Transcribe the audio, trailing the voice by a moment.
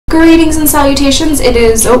Greetings and salutations. It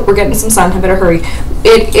is, oh, we're getting some sun, I better hurry.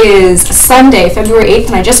 It is Sunday, February 8th,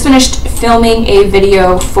 and I just finished filming a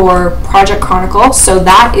video for Project Chronicle. So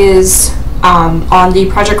that is on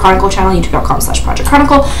the Project Chronicle channel, youtube.com/Project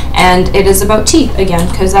Chronicle, and it is about tea again,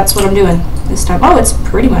 because that's what I'm doing this time. Oh, it's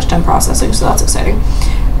pretty much done processing, so that's exciting.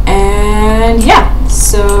 And yeah,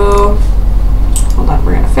 so, hold on,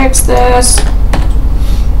 we're gonna fix this.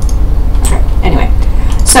 Okay, anyway,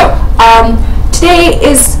 so, today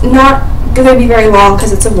is not going to be very long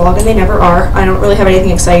because it's a vlog and they never are. I don't really have anything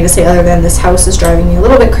exciting to say other than this house is driving me a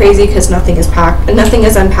little bit crazy because nothing is packed. Nothing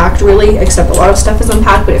is unpacked really, except a lot of stuff is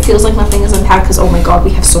unpacked, but it feels like nothing is unpacked because, oh my god, we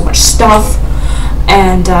have so much stuff.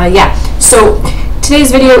 And yeah, so today's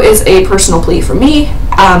video is a personal plea for me,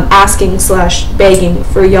 asking/begging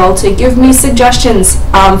for y'all to give me suggestions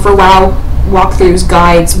for WoW walkthroughs,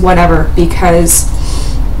 guides, whatever, because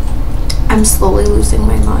I'm slowly losing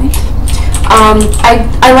my mind.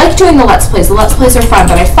 I like doing the Let's Plays. The Let's Plays are fun,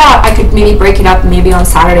 but I thought I could maybe break it up and maybe on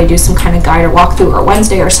Saturday do some kind of guide or walkthrough, or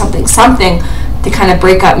Wednesday or something to kind of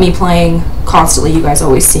break up me playing constantly, you guys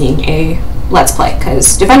always seeing a Let's Play,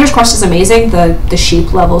 because Defender's Quest is amazing. The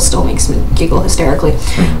sheep level still makes me giggle hysterically,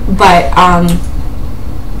 but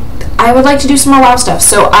I would like to do some more WoW stuff,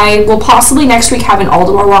 so I will possibly next week have an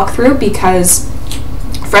Aldemar walkthrough, because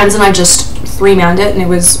friends and I just 3-manned it, and it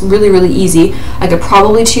was really, really easy. I could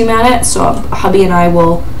probably 2-man it, so hubby and I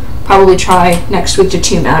will probably try next week to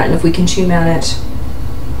 2-man it, and if we can 2-man it,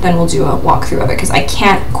 then we'll do a walkthrough of it, because I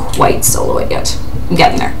can't quite solo it yet. I'm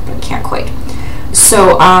getting there, but I can't quite.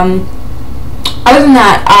 So, other than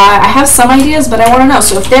that, I have some ideas, but I want to know.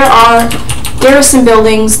 So if there are garrison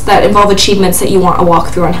buildings that involve achievements that you want a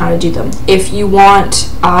walkthrough on how to do them, if you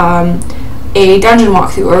want a dungeon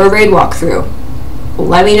walkthrough or a raid walkthrough,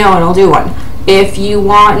 let me know and I'll do one. If you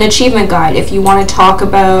want an achievement guide, if you want to talk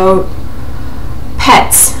about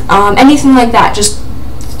pets, anything like that, just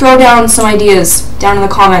throw down some ideas down in the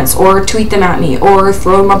comments, or tweet them at me, or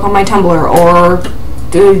throw them up on my Tumblr, or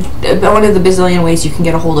one of the bazillion ways you can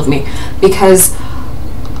get a hold of me, because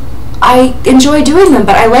I enjoy doing them,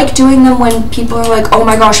 but I like doing them when people are like, oh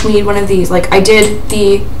my gosh, we need one of these. Like, I did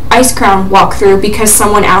the Ice Crown walkthrough because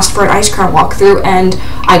someone asked for an Ice Crown walkthrough, and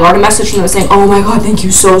I got a message from them saying, oh my god, thank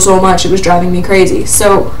you so much, it was driving me crazy.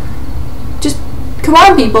 So just come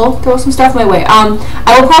on, people, throw some stuff my way.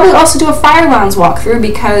 I will probably also do a Firelands walkthrough,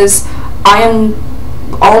 because I am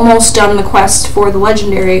almost done the quest for the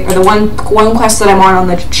legendary, or the one quest that I'm on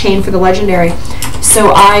the chain for the legendary,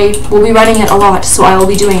 so I will be running it a lot, so I will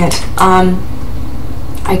be doing it.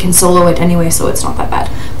 I can solo it anyway, so it's not that bad.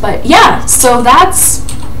 But yeah, so that's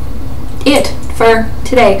it for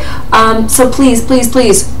today. So please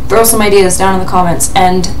throw some ideas down in the comments,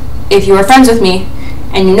 and if you are friends with me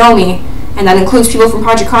and you know me, and that includes people from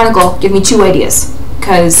Project Chronicle, give me 2 ideas,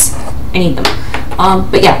 because I need them.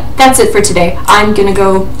 But yeah, that's it for today. I'm gonna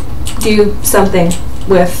go do something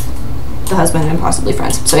with the husband and possibly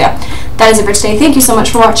friends. So yeah, that is it for today. Thank you so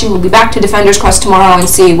much for watching. We'll be back to Defender's Quest tomorrow and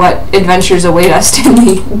see what adventures await us in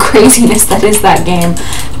the craziness that is that game.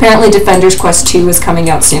 Apparently Defender's Quest 2 is coming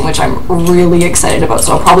out soon, which I'm really excited about,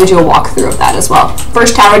 so I'll probably do a walkthrough of that as well.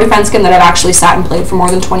 First tower defense skin that I've actually sat and played for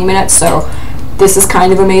more than 20 minutes, so this is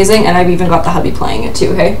kind of amazing, and I've even got the hubby playing it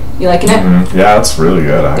too. Hey, you liking it? Yeah, it's really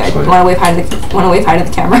good, actually. Good. Want to wave hi to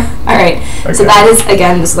the camera? All right. Okay. So that is,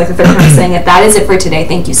 again, this is like the 3rd time I'm saying it. That is it for today.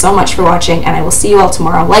 Thank you so much for watching, and I will see you all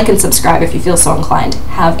tomorrow. Like and subscribe if you feel so inclined.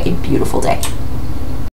 Have a beautiful day.